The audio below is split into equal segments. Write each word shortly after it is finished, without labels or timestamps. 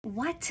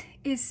What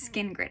is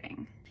skin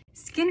gritting?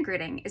 Skin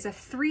gritting is a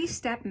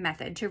 3-step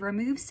method to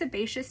remove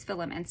sebaceous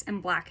filaments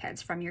and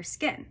blackheads from your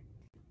skin.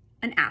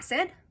 An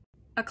acid,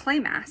 a clay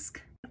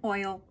mask, an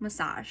oil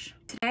massage.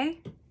 Today,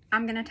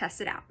 I'm gonna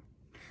test it out.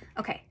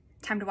 Okay,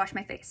 time to wash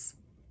my face.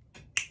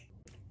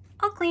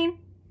 All clean.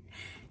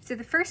 So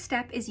the first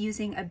step is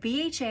using a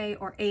BHA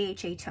or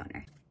AHA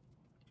toner.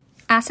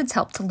 Acids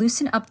help to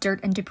loosen up dirt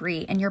and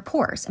debris in your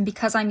pores, and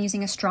because I'm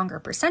using a stronger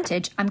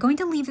percentage, I'm going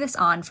to leave this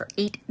on for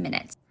 8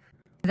 minutes.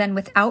 Then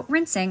without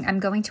rinsing, I'm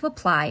going to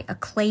apply a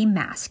clay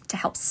mask to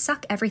help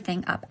suck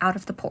everything up out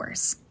of the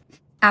pores.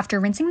 After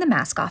rinsing the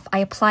mask off, I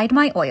applied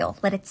my oil,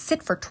 let it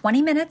sit for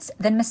 20 minutes,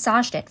 then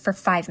massaged it for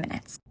 5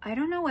 minutes. I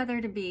don't know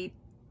whether to be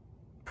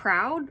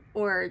proud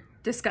or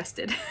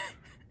disgusted.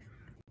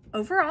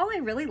 Overall, I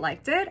really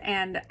liked it,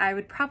 and I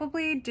would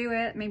probably do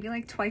it maybe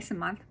like twice a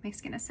month. My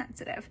skin is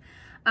sensitive.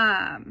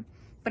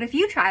 But if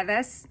you try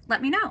this,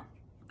 let me know.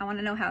 I want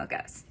to know how it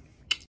goes.